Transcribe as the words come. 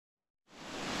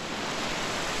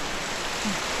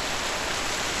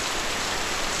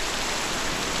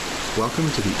Welcome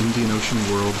to the Indian Ocean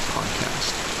World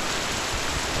podcast.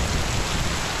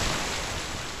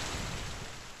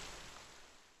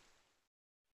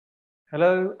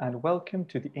 Hello and welcome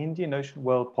to the Indian Ocean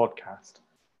World podcast.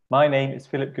 My name is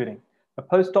Philip Gooding, a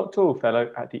postdoctoral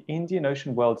fellow at the Indian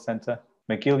Ocean World Centre,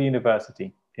 McGill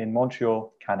University in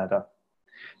Montreal, Canada.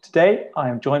 Today, I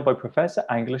am joined by Professor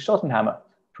Angela Schottenhammer,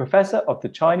 Professor of the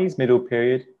Chinese Middle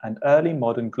Period and Early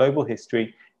Modern Global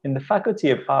History in the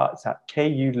Faculty of Arts at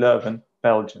KU Leuven,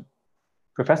 Belgium.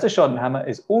 Professor Schottenhammer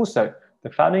is also the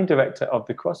founding director of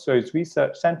the Crossroads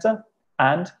Research Centre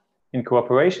and, in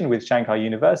cooperation with Shanghai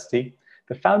University,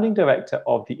 the founding director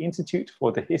of the Institute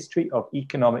for the History of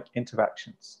Economic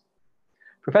Interactions.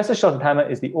 Professor Schottenhammer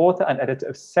is the author and editor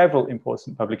of several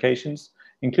important publications,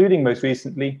 including most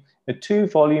recently a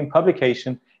 2-volume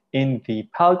publication in the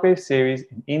Palgrave series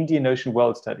in Indian Ocean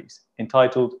World Studies,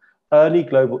 entitled Early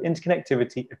Global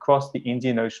Interconnectivity Across the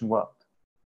Indian Ocean World.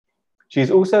 She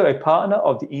is also a partner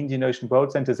of the Indian Ocean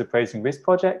World Centre's Appraising Risk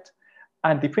project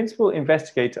and the principal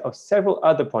investigator of several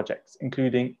other projects,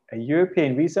 including a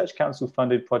European Research Council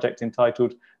funded project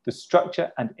entitled The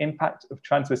Structure and Impact of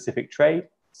Trans-Pacific Trade,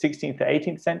 16th to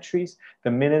 18th centuries,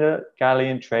 the Manila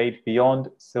Galleon Trade Beyond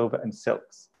Silver and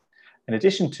Silks. In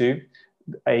addition to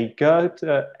a Goethe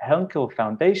Henkel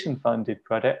Foundation funded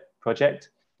project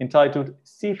entitled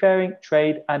Seafaring,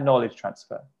 Trade and Knowledge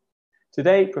Transfer.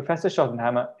 Today, Professor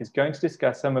Schottenhammer is going to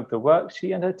discuss some of the work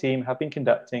she and her team have been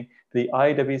conducting for the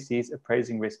IWC's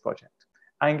Appraising Risk project.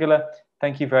 Angela,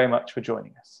 thank you very much for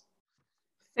joining us.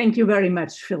 Thank you very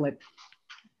much, Philip.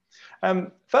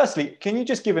 Firstly, can you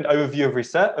just give an overview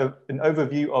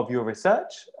of your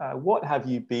research? What have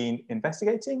you been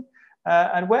investigating?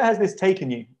 And where has this taken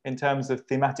you in terms of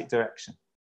thematic direction?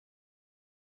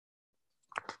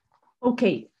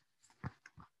 Okay.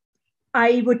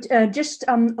 I would just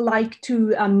like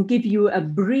to give you a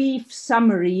brief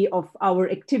summary of our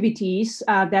activities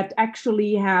that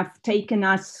actually have taken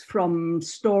us from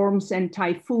storms and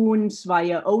typhoons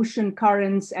via ocean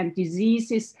currents and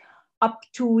diseases up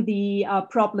to the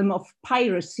problem of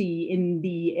piracy in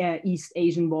the East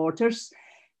Asian waters.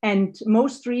 And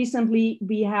most recently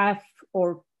we have,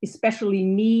 or especially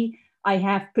me, I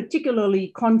have particularly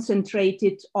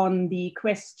concentrated on the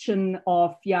question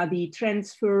of the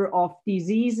transfer of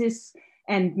diseases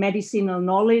and medicinal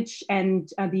knowledge and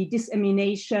the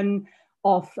dissemination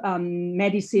of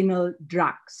medicinal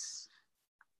drugs.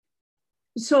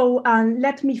 So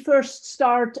let me first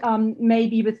start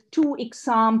maybe with 2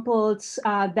 examples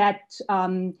that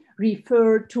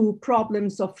refer to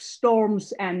problems of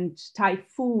storms and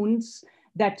typhoons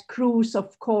that crews,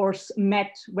 of course,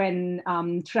 met when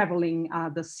traveling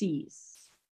the seas.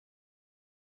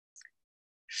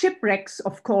 Shipwrecks,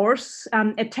 of course,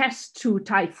 attest to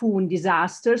typhoon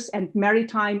disasters, and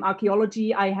maritime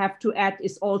archaeology, I have to add,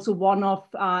 is also one of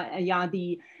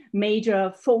the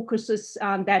major focuses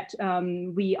that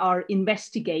we are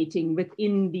investigating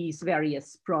within these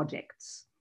various projects.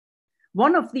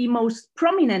 One of the most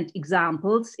prominent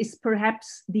examples is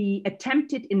perhaps the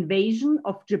attempted invasion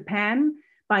of Japan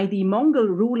by the Mongol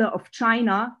ruler of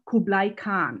China, Kublai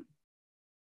Khan.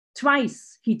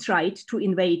 Twice he tried to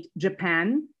invade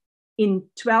Japan, in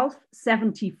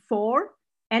 1274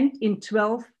 and in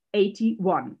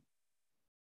 1281.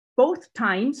 Both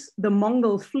times the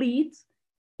Mongol fleet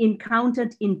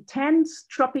encountered intense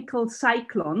tropical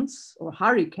cyclones or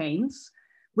hurricanes,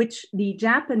 which the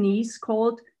Japanese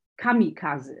called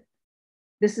kamikaze.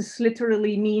 This is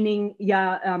literally meaning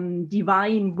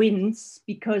divine winds,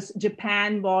 because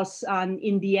Japan was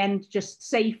in the end just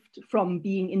saved from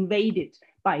being invaded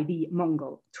by the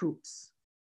Mongol troops.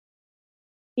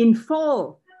 In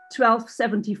fall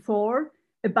 1274,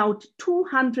 about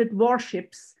 200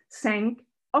 warships sank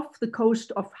off the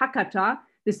coast of Hakata.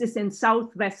 This is in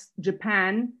southwest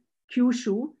Japan,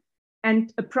 Kyushu,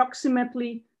 and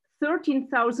approximately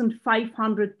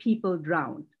 13,500 people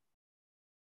drowned.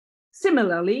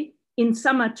 Similarly, in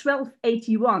summer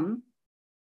 1281,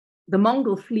 the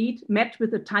Mongol fleet met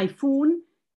with a typhoon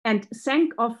and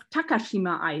sank off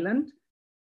Takashima Island.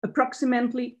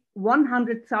 Approximately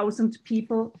 100,000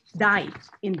 people died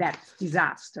in that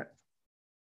disaster.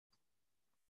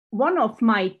 One of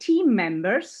my team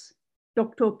members,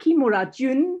 Dr. Kimura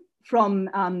Jun from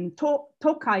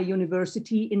Tokai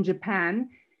University in Japan,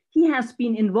 he has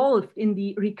been involved in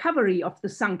the recovery of the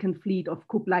sunken fleet of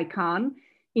Kublai Khan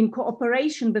in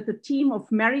cooperation with a team of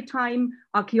maritime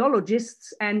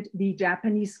archaeologists and the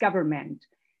Japanese government.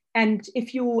 And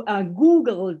if you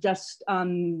Google just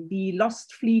the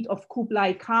lost fleet of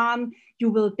Kublai Khan, you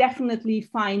will definitely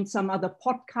find some other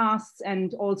podcasts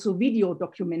and also video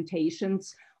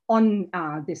documentations on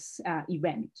this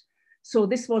event. So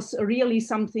this was really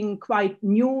something quite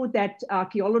new that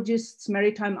archaeologists,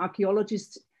 maritime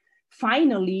archaeologists,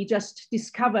 finally just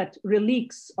discovered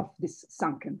relics of this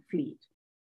sunken fleet.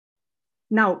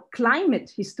 Now,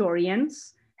 climate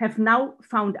historians have now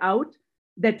found out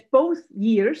that both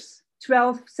years,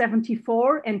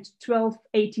 1274 and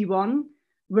 1281,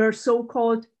 were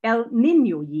so-called El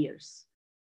Niño years,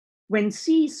 when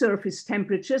sea surface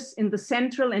temperatures in the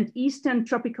central and eastern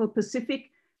tropical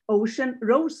Pacific Ocean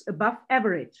rose above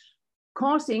average,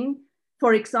 causing,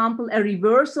 for example, a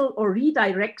reversal or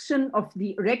redirection of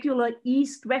the regular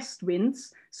east-west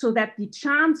winds, so that the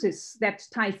chances that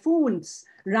typhoons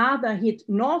rather hit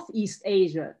Northeast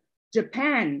Asia,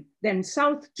 Japan, than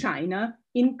South China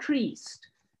increased.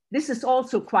 This is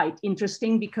also quite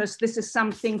interesting because this is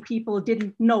something people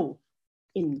didn't know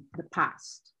in the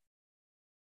past.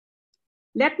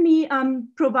 Let me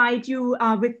provide you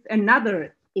with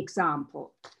another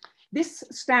example. This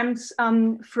stems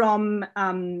from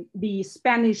the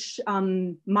Spanish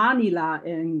Manila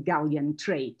galleon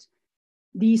trade.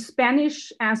 The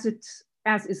Spanish, as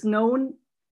is known,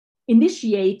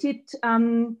 initiated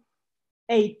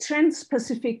a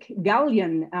trans-Pacific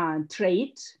galleon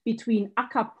trade between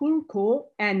Acapulco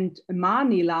and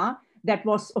Manila that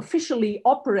was officially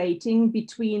operating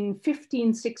between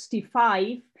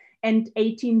 1565 and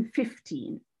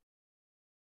 1815.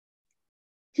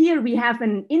 Here we have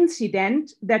an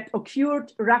incident that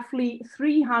occurred roughly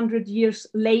 300 years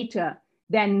later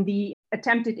than the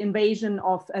attempted invasion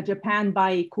of Japan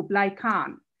by Kublai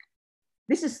Khan.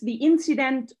 This is the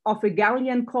incident of a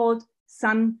galleon called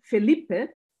San Felipe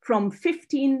from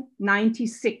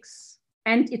 1596.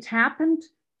 And it happened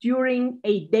during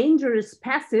a dangerous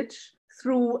passage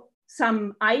through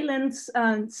some islands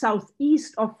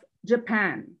southeast of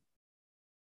Japan.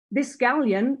 This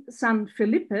galleon, San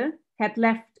Felipe, had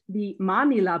left the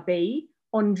Manila Bay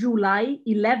on July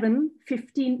 11,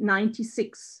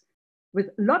 1596,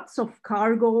 with lots of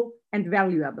cargo and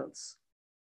valuables.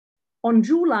 On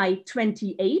July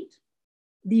 28,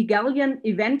 the galleon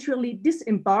eventually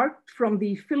disembarked from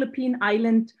the Philippine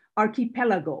island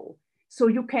archipelago. So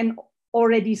you can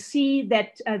already see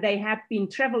that they had been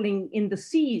traveling in the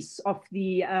seas of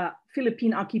the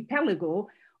Philippine archipelago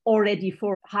already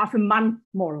for half a month,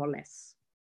 more or less.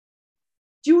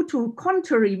 Due to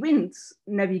contrary winds,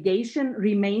 navigation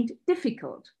remained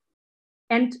difficult.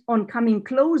 And on coming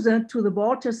closer to the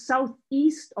waters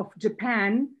southeast of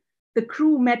Japan, the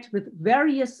crew met with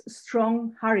various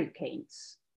strong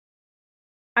hurricanes.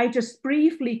 I just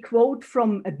briefly quote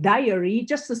from a diary,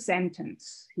 just a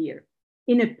sentence here.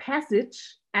 In a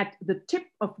passage at the tip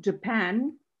of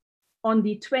Japan on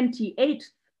the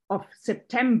 28th of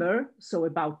September, so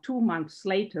about 2 months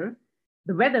later,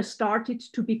 the weather started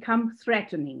to become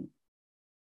threatening.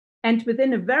 And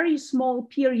within a very small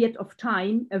period of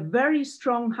time, a very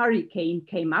strong hurricane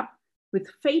came up with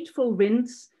fateful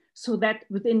winds, so that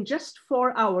within just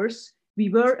 4 hours, we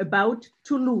were about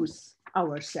to lose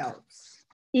ourselves.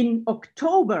 In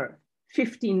October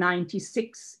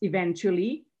 1596,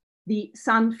 eventually, the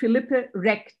San Felipe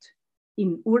wrecked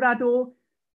in Urado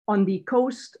on the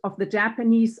coast of the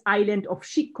Japanese island of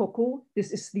Shikoku.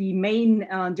 This is the main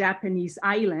Japanese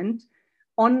island,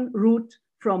 en route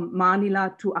from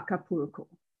Manila to Acapulco.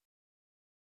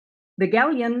 The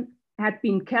galleon had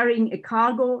been carrying a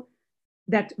cargo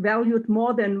that valued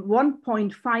more than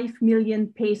 1.5 million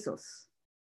pesos.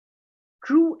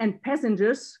 Crew and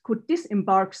passengers could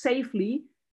disembark safely,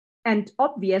 and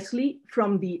obviously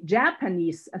from the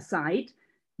Japanese side,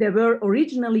 there were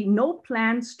originally no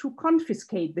plans to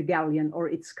confiscate the galleon or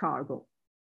its cargo.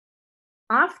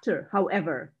 After,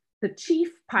 however, the chief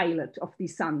pilot of the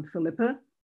San Felipe,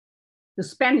 the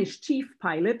Spanish chief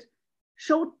pilot,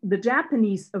 showed the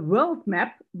Japanese a world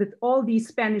map with all these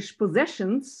Spanish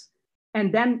possessions,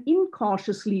 and then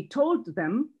incautiously told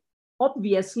them,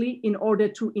 obviously in order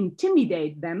to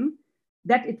intimidate them,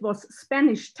 that it was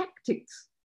Spanish tactics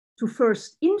to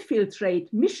first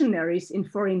infiltrate missionaries in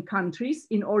foreign countries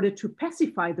in order to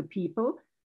pacify the people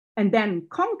and then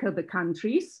conquer the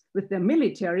countries with their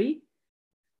military.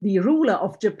 The ruler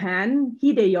of Japan,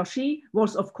 Hideyoshi,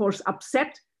 was of course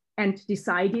upset and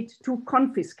decided to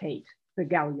confiscate the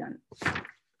galleon.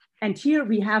 And here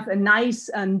we have a nice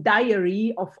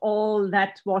diary of all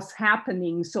that was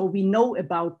happening. So we know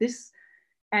about this.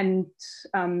 And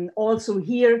also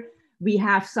here we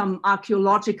have some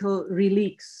archaeological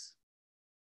relics.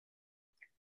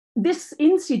 This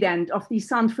incident of the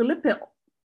San Felipe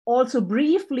also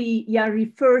briefly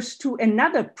refers to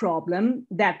another problem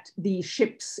that the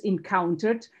ships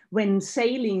encountered when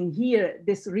sailing here,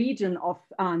 this region of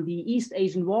the East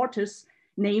Asian waters,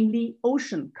 namely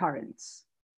ocean currents.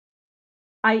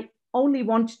 I only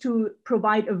want to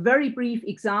provide a very brief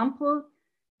example.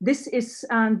 This is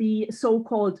the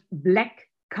so-called black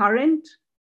current,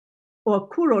 or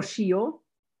kuroshio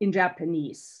in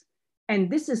Japanese. And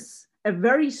this is a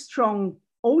very strong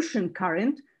ocean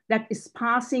current that is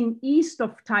passing east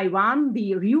of Taiwan,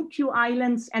 the Ryukyu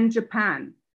Islands, and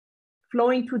Japan,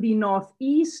 flowing to the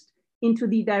northeast into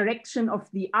the direction of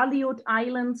the Aleut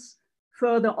Islands,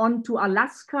 further on to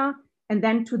Alaska, and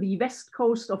then to the west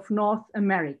coast of North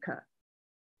America.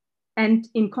 And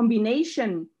in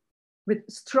combination with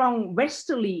strong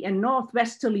westerly and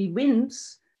northwesterly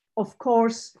winds, of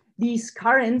course, these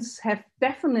currents have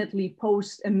definitely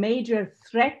posed a major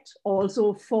threat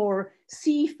also for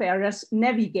seafarers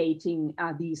navigating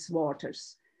these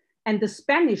waters. And the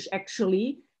Spanish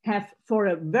actually have for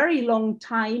a very long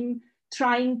time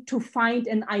trying to find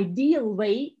an ideal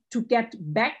way to get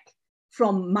back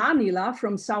from Manila,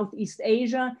 from Southeast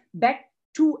Asia, back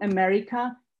to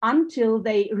America, until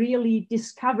they really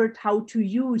discovered how to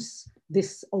use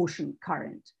this ocean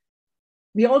current.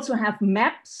 We also have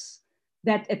maps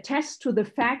that attest to the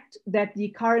fact that the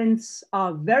currents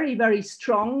are very, very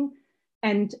strong,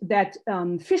 and that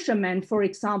fishermen, for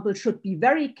example, should be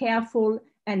very careful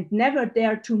and never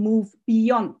dare to move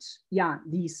beyond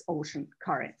these ocean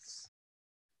currents.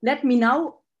 Let me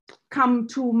now come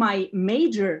to my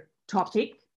major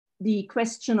topic, the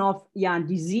question of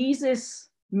diseases,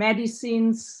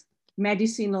 medicines,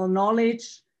 medicinal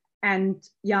knowledge, and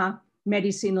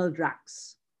medicinal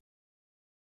drugs.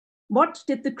 What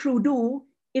did the crew do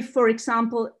if, for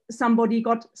example, somebody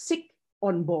got sick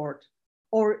on board,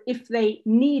 or if they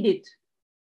needed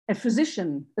a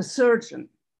physician, a surgeon?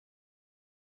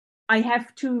 I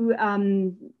have to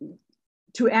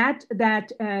add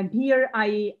that here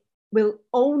I will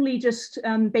only just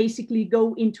basically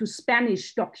go into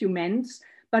Spanish documents,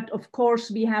 but of course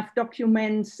we have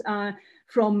documents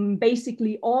from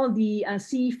basically all the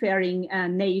seafaring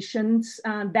nations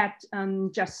that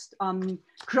just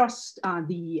crossed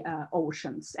the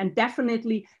oceans. And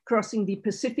definitely crossing the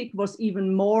Pacific was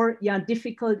even more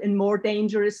difficult and more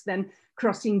dangerous than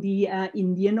crossing the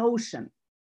Indian Ocean.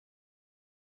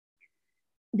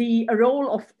 The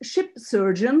role of ship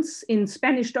surgeons in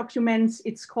Spanish documents,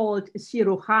 it's called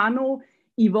cirujano,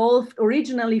 evolved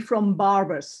originally from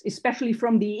barbers, especially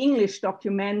from the English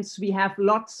documents. We have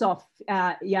lots of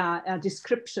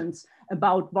descriptions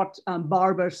about what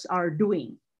barbers are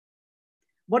doing.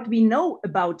 What we know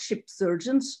about ship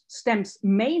surgeons stems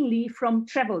mainly from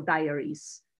travel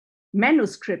diaries,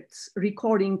 manuscripts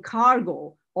recording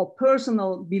cargo or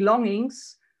personal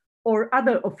belongings, or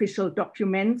other official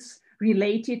documents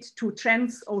related to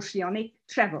transoceanic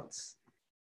travels.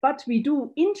 But we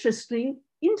do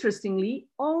interestingly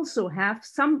also have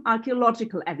some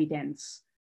archaeological evidence,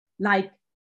 like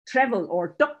travel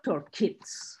or doctor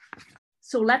kits.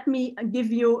 So let me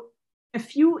give you a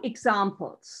few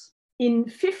examples. In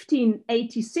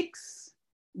 1586,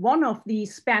 one of the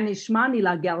Spanish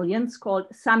Manila galleons called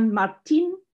San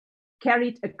Martin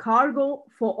carried a cargo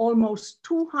for almost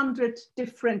 200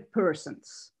 different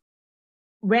persons.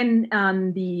 When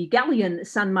the galleon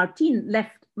San Martin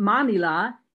left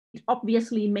Manila, it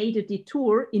obviously made a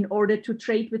detour in order to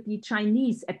trade with the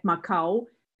Chinese at Macau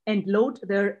and load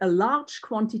there a large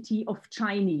quantity of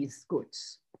Chinese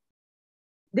goods.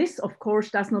 This, of course,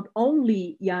 does not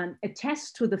only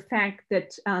attest to the fact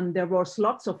that there was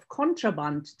lots of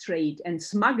contraband trade and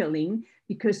smuggling,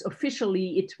 because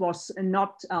officially it was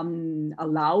not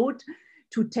allowed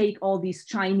to take all these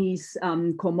Chinese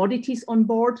commodities on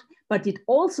board, but it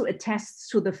also attests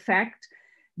to the fact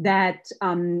that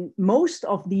most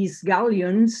of these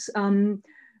galleons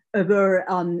were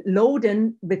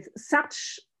loaded with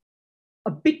such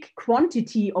a big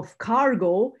quantity of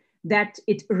cargo that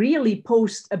it really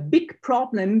posed a big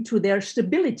problem to their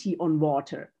stability on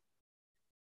water.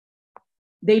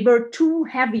 They were too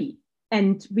heavy,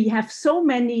 and we have so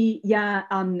many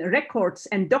records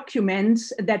and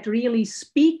documents that really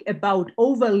speak about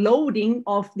overloading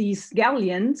of these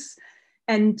galleons,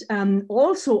 and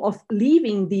also of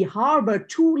leaving the harbor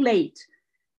too late.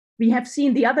 We have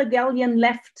seen the other galleon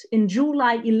left in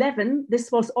July 11.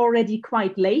 This was already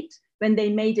quite late when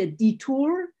they made a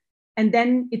detour, and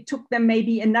then it took them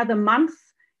maybe another month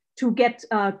to get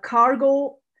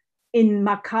cargo in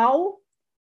Macau.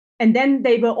 And then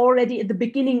they were already at the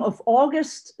beginning of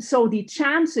August. So the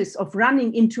chances of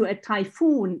running into a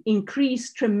typhoon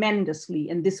increased tremendously.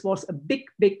 And this was a big,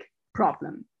 big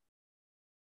problem.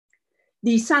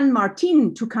 The San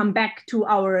Martin, to come back to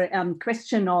our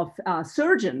question of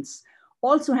surgeons,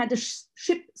 also had a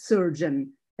ship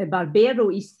surgeon, a barbero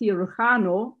y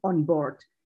cirujano, on board.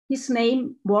 His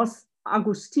name was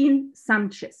Agustin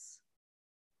Sanchez.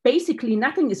 Basically,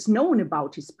 nothing is known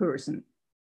about his person,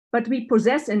 but we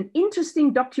possess an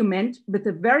interesting document with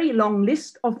a very long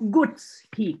list of goods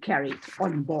he carried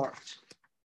on board.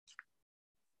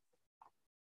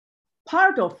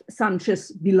 Part of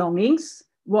Sanchez's belongings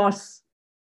was,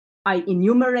 I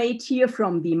enumerate here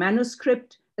from the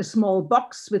manuscript, a small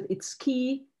box with its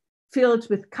key filled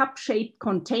with cup-shaped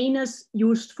containers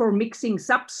used for mixing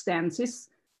substances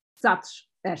such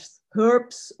as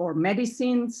herbs or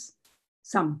medicines,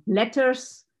 some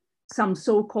letters, some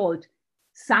so-called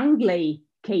sanglay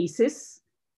cases.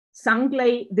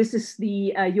 Sanglay, this is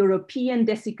the European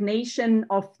designation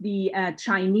of the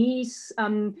Chinese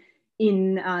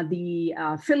in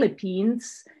the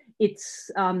Philippines. It's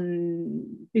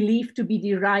believed to be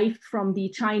derived from the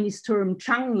Chinese term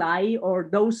changlai, or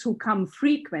those who come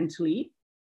frequently.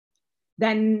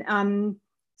 Then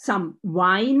some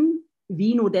wine,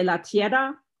 vino de la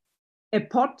tierra, a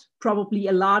pot, probably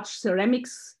a large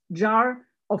ceramics jar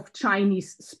of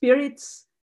Chinese spirits,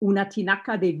 una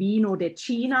tinaca de vino de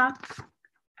China.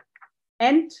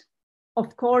 And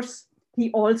of course,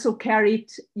 he also carried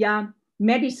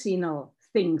medicinal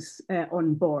things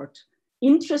on board.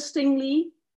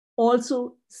 Interestingly,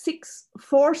 also 6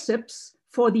 forceps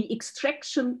for the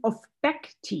extraction of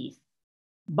back teeth,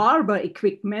 barber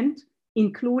equipment,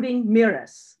 including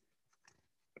mirrors.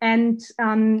 And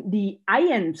the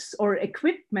irons or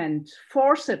equipment,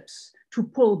 forceps to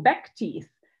pull back teeth,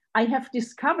 I have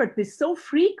discovered this so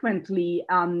frequently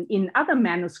in other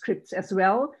manuscripts as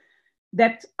well,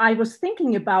 that I was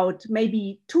thinking about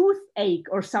maybe toothache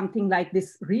or something like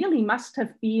this really must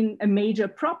have been a major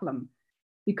problem,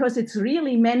 because it's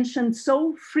really mentioned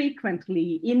so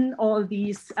frequently in all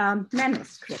these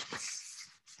manuscripts.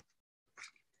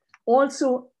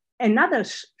 Also, another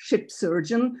ship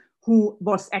surgeon who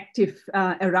was active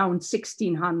around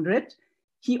 1600,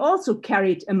 he also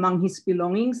carried among his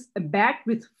belongings a bag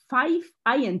with 5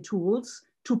 iron tools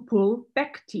to pull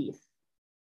back teeth,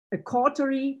 a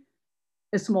cautery,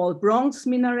 a small bronze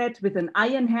minaret with an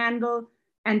iron handle,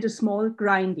 and a small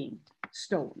grinding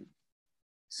stone.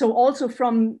 So also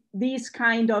from these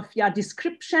kind of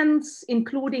descriptions,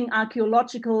 including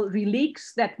archaeological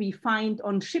relics that we find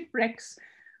on shipwrecks,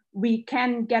 we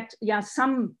can get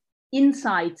some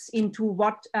insights into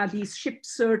what these ship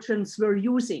surgeons were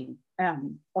using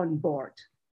on board.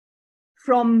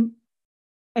 From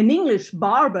an English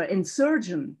barber and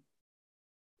surgeon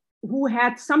who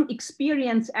had some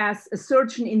experience as a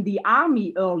surgeon in the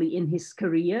army early in his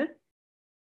career,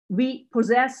 we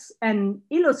possess an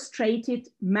illustrated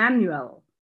manual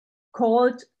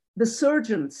called The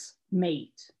Surgeon's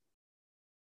Mate.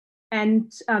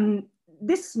 And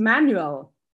this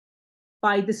manual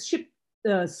by this ship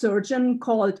surgeon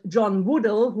called John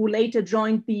Woodall, who later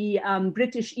joined the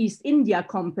British East India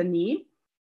Company,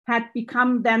 had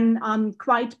become then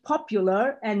quite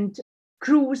popular, and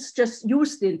crews just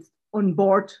used it on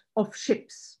board of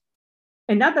ships.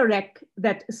 Another wreck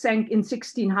that sank in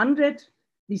 1600,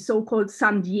 the so-called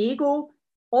San Diego,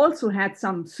 also had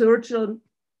some surgeon's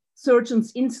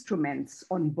instruments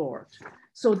on board.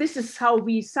 So this is how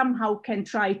we somehow can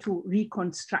try to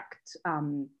reconstruct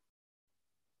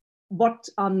what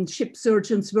ship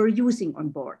surgeons were using on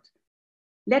board.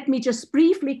 Let me just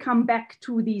briefly come back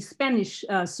to the Spanish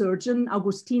surgeon,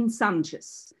 Agustin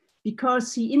Sanchez,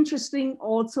 because he interestingly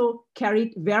also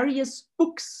carried various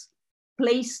books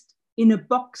placed in a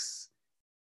box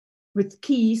with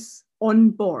keys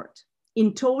on board.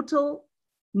 In total,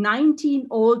 19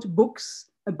 old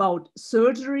books about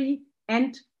surgery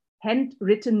and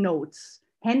handwritten notes.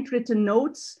 Handwritten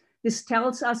notes, this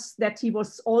tells us that he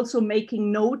was also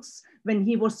making notes when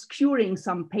he was curing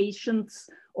some patients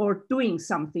or doing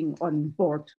something on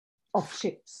board of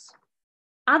ships.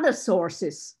 Other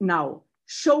sources now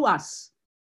show us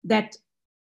that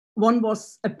one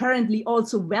was apparently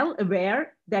also well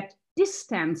aware that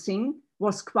distancing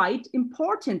was quite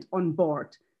important on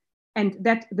board, and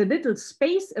that the little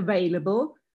space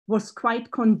available was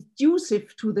quite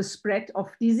conducive to the spread of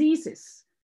diseases.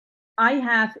 I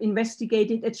have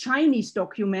investigated a Chinese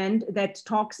document that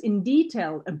talks in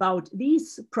detail about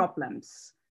these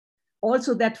problems.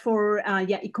 Also that for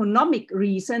economic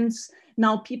reasons,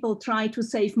 now people try to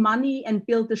save money and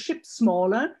build the ship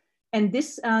smaller, and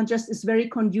this just is very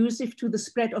conducive to the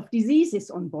spread of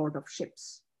diseases on board of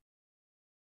ships.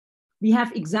 We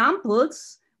have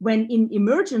examples when in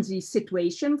emergency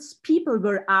situations, people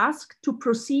were asked to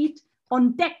proceed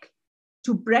on deck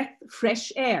to breathe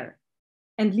fresh air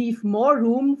and leave more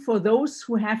room for those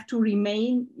who have to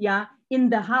remain in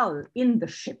the hull, in the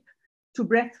ship, to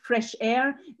breathe fresh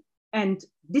air and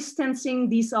distancing.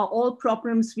 These are all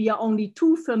problems we are only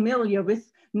too familiar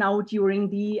with now during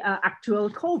the actual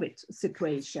COVID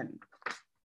situation.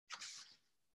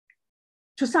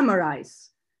 To summarize,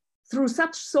 through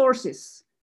such sources,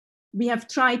 we have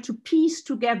tried to piece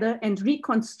together and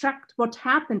reconstruct what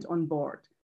happened on board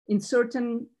in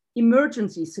certain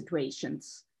emergency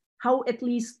situations, how at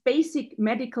least basic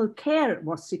medical care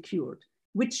was secured,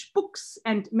 which books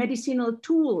and medicinal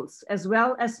tools as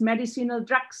well as medicinal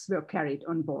drugs were carried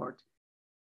on board.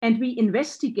 And we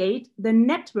investigate the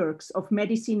networks of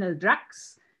medicinal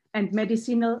drugs and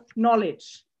medicinal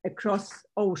knowledge across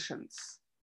oceans.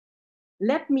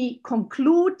 Let me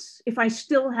conclude, if I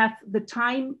still have the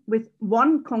time, with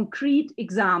one concrete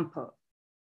example.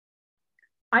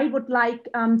 I would like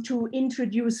to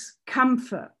introduce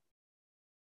camphor.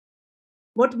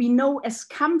 What we know as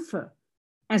camphor,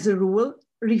 as a rule,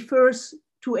 refers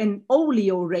to an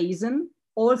oleoresin,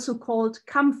 also called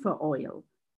camphor oil.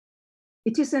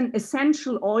 It is an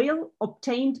essential oil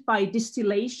obtained by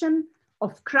distillation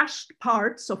of crushed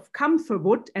parts of camphor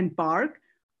wood and bark,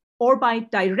 or by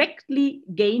directly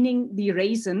gaining the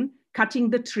resin,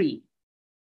 cutting the tree.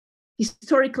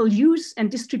 Historical use and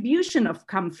distribution of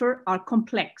camphor are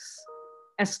complex,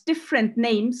 as different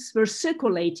names were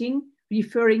circulating,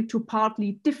 referring to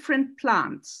partly different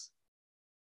plants.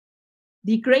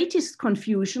 The greatest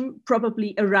confusion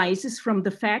probably arises from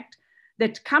the fact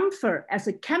that camphor as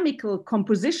a chemical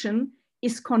composition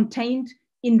is contained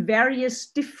in various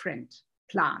different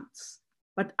plants.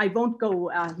 But I won't go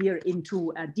here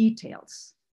into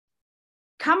details.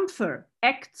 Camphor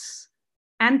acts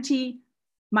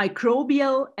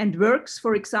antimicrobial and works,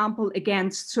 for example,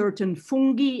 against certain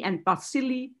fungi and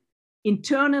bacilli.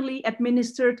 Internally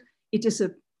administered, it is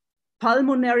a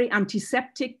pulmonary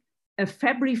antiseptic, a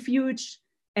febrifuge,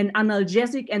 an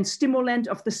analgesic and stimulant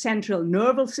of the central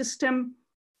nervous system.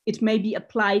 It may be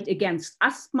applied against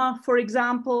asthma, for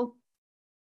example.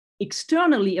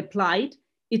 Externally applied,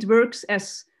 it works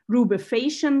as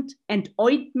rubefacient and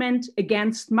ointment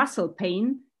against muscle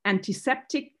pain,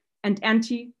 antiseptic and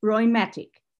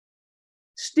anti-rheumatic.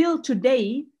 Still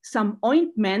today, some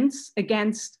ointments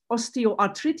against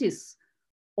osteoarthritis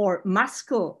or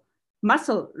muscle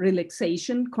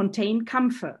relaxation contain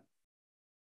camphor.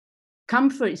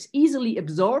 Camphor is easily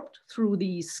absorbed through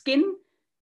the skin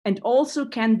and also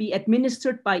can be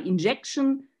administered by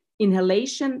injection,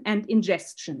 inhalation, and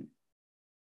ingestion.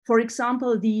 For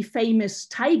example, the famous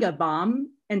tiger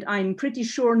balm, and I'm pretty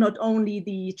sure not only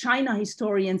the China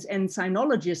historians and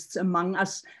sinologists among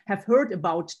us have heard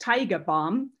about tiger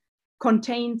balm,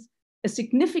 contains a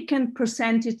significant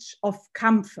percentage of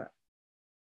camphor.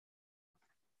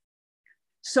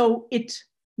 So it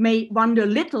may wonder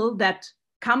little that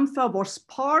camphor was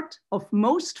part of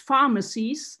most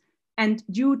pharmacies, and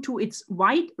due to its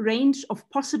wide range of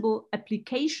possible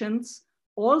applications,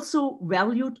 also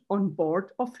valued on board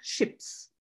of ships.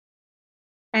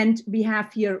 And we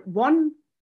have here one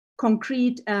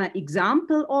concrete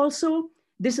example also.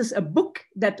 This is a book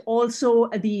that also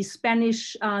the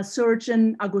Spanish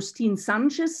surgeon Agustin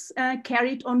Sanchez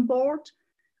carried on board.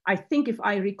 I think, if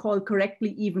I recall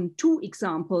correctly, even two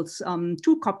examples,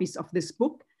 two copies of this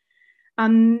book.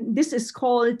 This is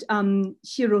called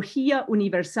Cirugía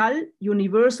Universal,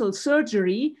 Universal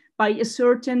Surgery, by a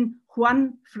certain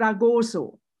Juan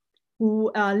Fragoso,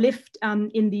 who lived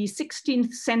in the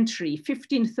 16th century,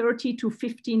 1530 to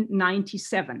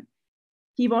 1597.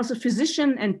 He was a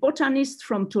physician and botanist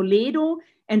from Toledo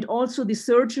and also the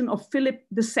surgeon of Philip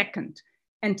II.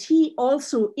 And he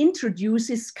also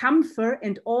introduces camphor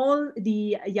and all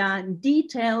the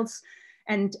details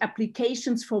and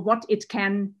applications for what it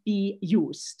can be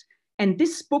used. And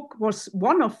this book was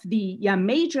one of the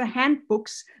major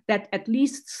handbooks that at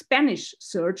least Spanish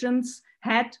surgeons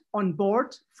had on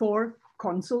board for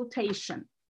consultation.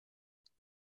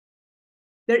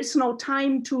 There is no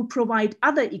time to provide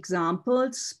other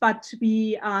examples, but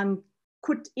we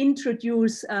could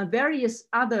introduce various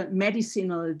other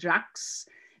medicinal drugs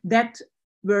that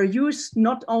were used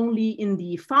not only in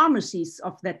the pharmacies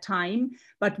of that time,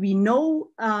 but we know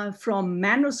from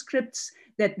manuscripts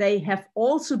that they have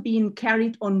also been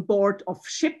carried on board of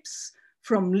ships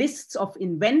from lists of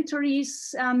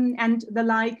inventories and the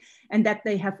like, and that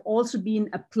they have also been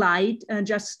applied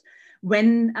just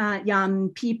when young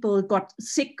people got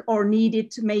sick or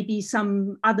needed maybe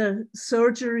some other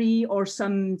surgery or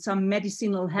some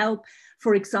medicinal help,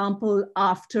 for example,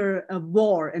 after a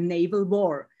war, a naval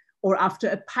war, or after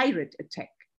a pirate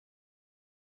attack.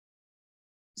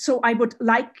 So I would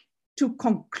like to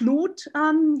conclude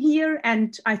here,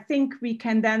 and I think we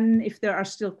can then, if there are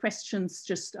still questions,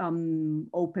 just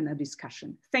open a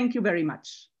discussion. Thank you very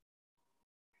much.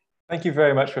 Thank you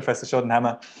very much, Professor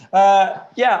Schottenhammer.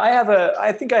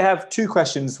 I think I have two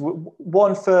questions,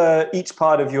 one for each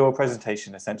part of your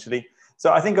presentation, essentially.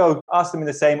 So I think I'll ask them in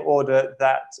the same order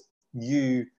that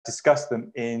you discussed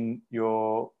them in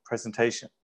your presentation.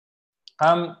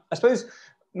 I suppose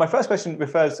my first question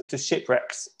refers to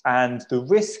shipwrecks and the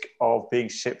risk of being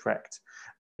shipwrecked.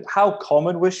 How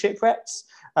common were shipwrecks?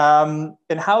 And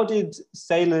how did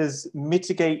sailors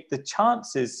mitigate the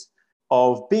chances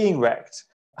of being wrecked?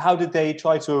 How did they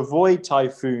try to avoid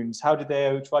typhoons? How did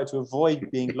they try to avoid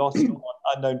being lost on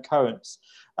unknown currents?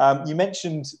 You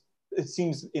mentioned, it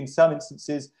seems in some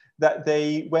instances, that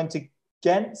they went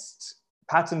against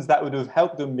patterns that would have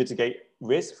helped them mitigate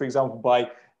risk, for example, by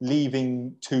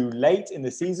leaving too late in the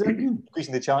season,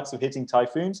 increasing the chance of hitting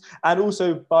typhoons, and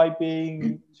also by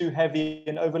being too heavy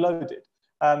and overloaded.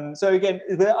 So again,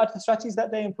 are there strategies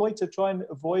that they employed to try and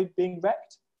avoid being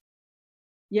wrecked?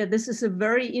 Yeah, this is a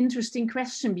very interesting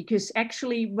question, because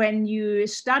actually when you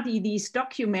study these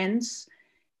documents,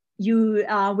 you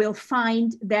will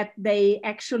find that they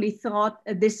actually thought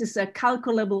this is a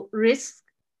calculable risk.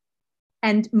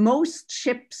 And most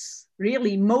ships,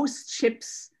 really most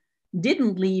ships,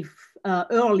 didn't leave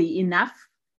early enough.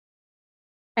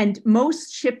 And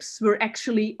most ships were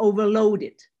actually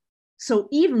overloaded. So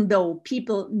even though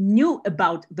people knew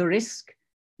about the risk,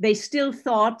 they still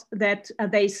thought that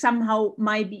they somehow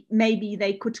maybe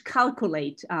they could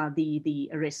calculate the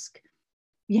risk.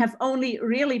 We have only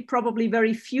really probably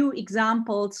very few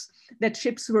examples that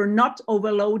ships were not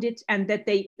overloaded and that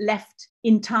they left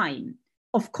in time.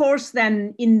 Of course,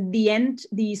 then in the end,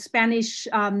 the Spanish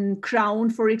crown,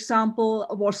 for example,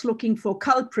 was looking for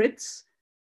culprits.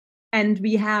 And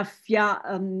we have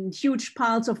huge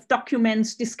piles of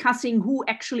documents discussing who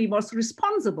actually was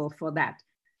responsible for that.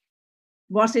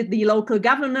 Was it the local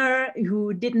governor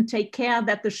who didn't take care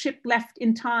that the ship left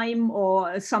in time,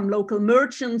 or some local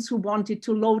merchants who wanted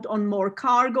to load on more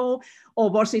cargo, or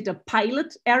was it a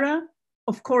pilot error?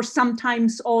 Of course,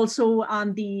 sometimes also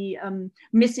the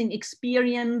missing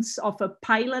experience of a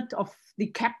pilot, of the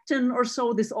captain or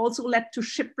so, this also led to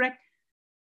shipwreck.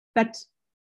 But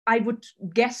I would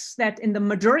guess that in the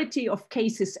majority of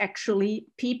cases, actually,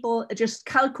 people just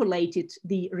calculated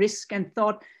the risk and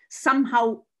thought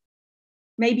somehow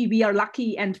maybe we are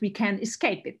lucky and we can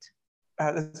escape it.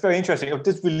 That's very interesting.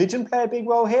 Does religion play a big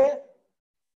role here?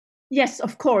 Yes,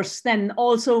 of course. Then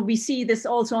also we see this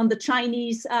also on the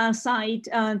Chinese side,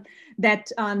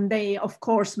 that they, of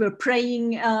course, were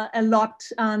praying a lot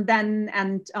then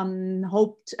and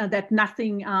hoped that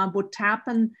nothing would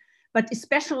happen. But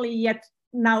especially yet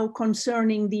now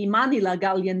concerning the Manila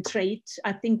galleon trade,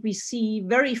 I think we see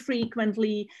very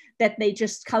frequently that they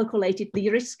just calculated the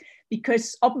risk,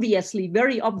 because obviously,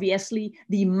 very obviously,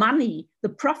 the money, the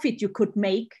profit you could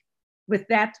make with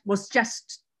that was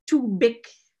just too big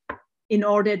in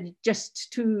order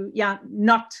just to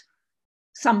not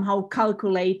somehow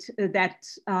calculate that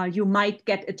you might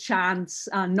get a chance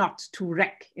not to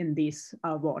wreck in these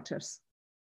waters.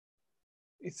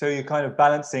 So you're kind of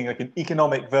balancing like an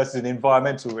economic versus an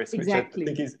environmental risk, Exactly.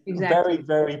 which I think is very,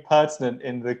 very pertinent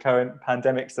in the current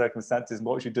pandemic circumstances and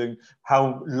what you're doing,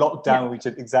 how locked down we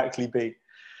should exactly be.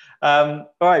 All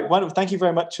right, wonderful. Thank you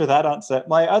very much for that answer.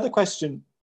 My other question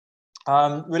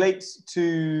relates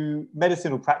to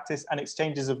medicinal practice and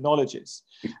exchanges of knowledges.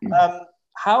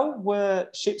 How were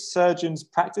ship surgeons'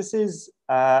 practices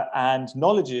and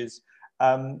knowledges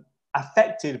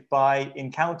affected by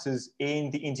encounters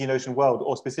in the Indian Ocean world,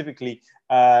 or specifically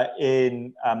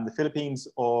in the Philippines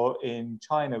or in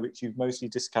China, which you've mostly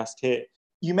discussed here?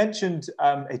 You mentioned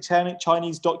a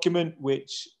Chinese document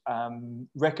which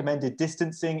recommended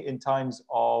distancing in times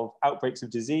of outbreaks of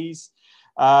disease.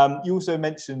 You also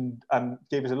mentioned,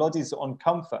 gave us a lot of details on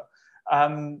comfort.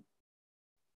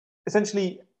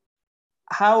 Essentially,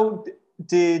 how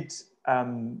did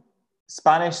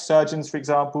Spanish surgeons, for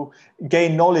example,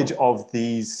 gain knowledge of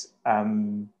these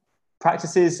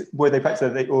practices? Were they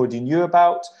practices that they already knew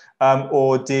about?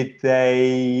 Or did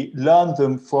they learn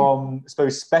them from, I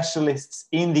suppose, specialists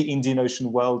in the Indian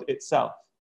Ocean world itself?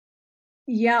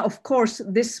 Yeah, of course,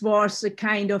 this was a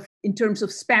kind of, in terms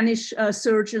of Spanish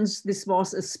surgeons, this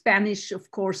was a Spanish,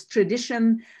 of course,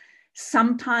 tradition.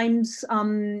 Sometimes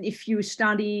if you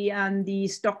study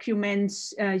these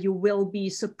documents, you will be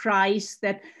surprised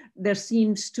that there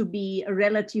seems to be a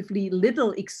relatively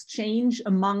little exchange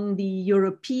among the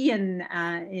European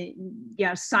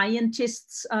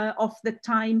scientists of the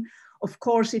time. Of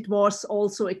course, it was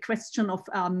also a question of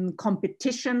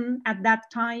competition at that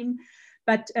time.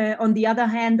 But on the other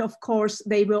hand, of course,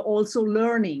 they were also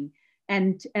learning.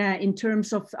 And in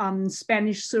terms of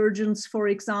Spanish surgeons, for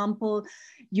example,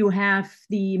 you have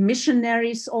the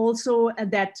missionaries also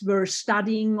that were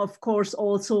studying, of course,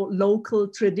 also local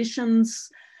traditions,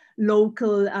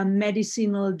 local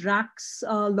medicinal drugs,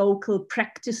 local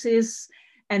practices.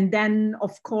 And then,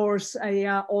 of course,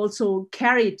 also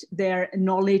carried their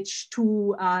knowledge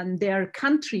to their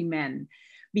countrymen.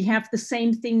 We have the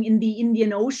same thing in the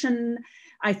Indian Ocean.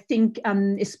 I think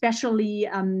especially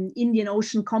Indian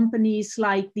Ocean companies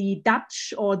like the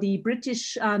Dutch or the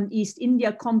British East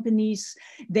India companies,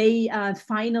 they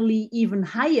finally even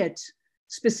hired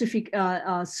specific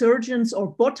surgeons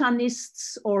or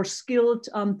botanists or skilled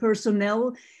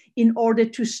personnel in order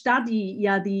to study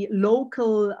the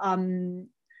local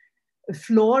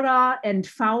flora and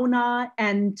fauna,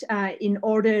 and in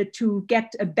order to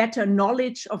get a better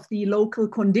knowledge of the local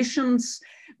conditions.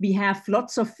 We have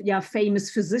lots of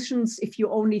famous physicians. If you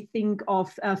only think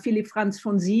of Philipp Franz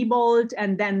von Siebold,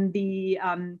 and then the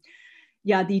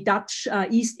Dutch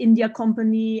East India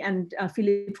Company, and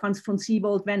Philipp Franz von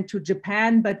Siebold went to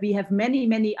Japan. But we have many,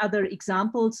 many other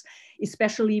examples,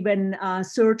 especially when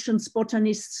surgeons,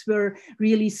 botanists were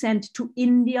really sent to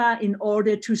India in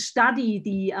order to study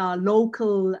the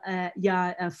local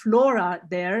flora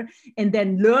there, and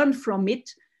then learn from it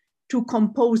to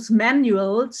compose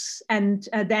manuals, and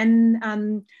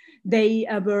then they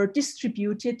were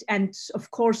distributed. And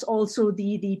of course, also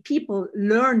the people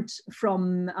learned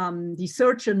from the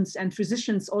surgeons and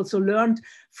physicians also learned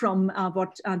from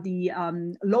what the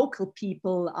local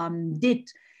people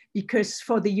did, because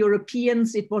for the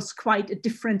Europeans, it was quite a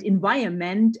different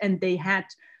environment, and they had,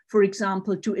 for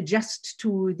example, to adjust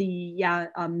to the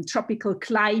tropical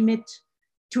climate,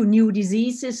 to new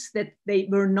diseases that they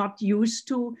were not used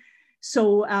to.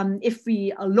 So if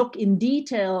we look in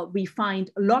detail, we find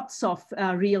lots of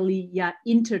really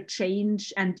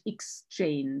interchange and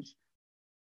exchange.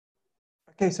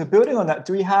 Okay, so building on that,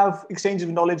 do we have exchange of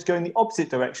knowledge going the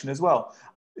opposite direction as well?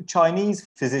 Chinese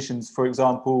physicians, for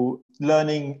example,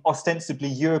 learning ostensibly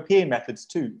European methods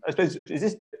too. I suppose, is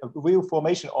this a real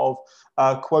formation of,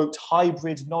 quote,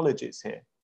 hybrid knowledges here?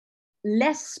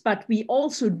 Less, but we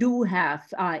also do have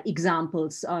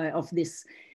examples of this.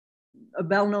 A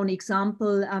well-known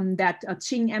example that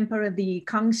Qing Emperor, the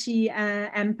Kangxi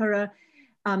Emperor,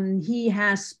 he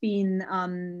has been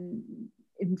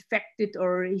infected,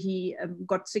 or he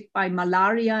got sick by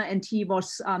malaria, and he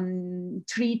was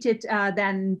treated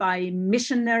then by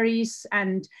missionaries,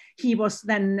 and he was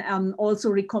then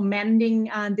also recommending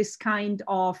this kind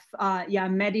of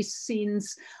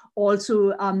medicines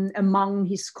also among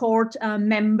his court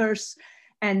members.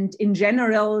 And in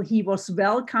general, he was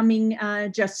welcoming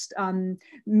just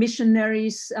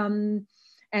missionaries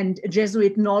and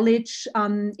Jesuit knowledge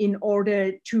in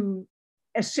order to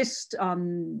assist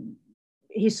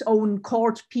his own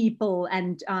court people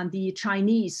and the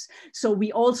Chinese. So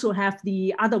we also have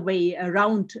the other way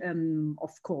around,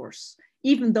 of course.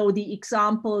 Even though the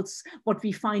examples, what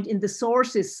we find in the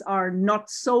sources, are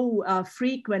not so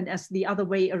frequent as the other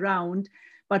way around,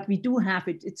 but we do have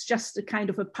it. It's just a kind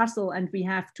of a puzzle, and we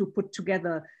have to put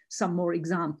together some more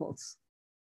examples.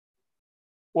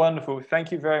 Wonderful.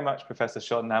 Thank you very much, Professor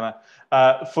Schottenhammer,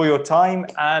 for your time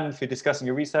and for discussing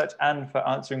your research and for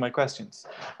answering my questions.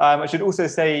 I should also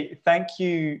say thank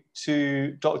you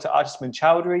to Dr. Archibald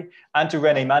Chowdhury and to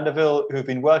Renee Mandeville, who have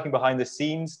been working behind the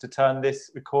scenes to turn this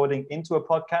recording into a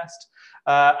podcast.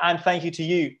 And thank you to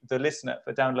you, the listener,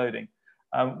 for downloading.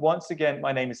 Once again,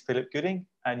 my name is Philip Gooding,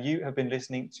 and you have been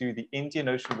listening to the Indian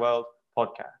Ocean World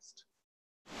podcast.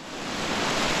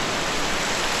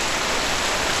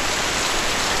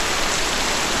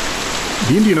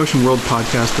 The Indian Ocean World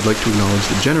podcast would like to acknowledge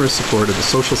the generous support of the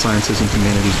Social Sciences and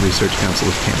Humanities Research Council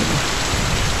of Canada.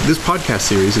 This podcast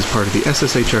series is part of the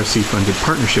SSHRC-funded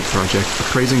partnership project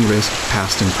Appraising Risk,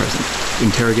 Past and Present,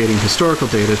 interrogating historical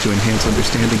data to enhance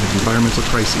understanding of environmental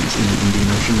crises in the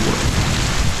Indian Ocean world.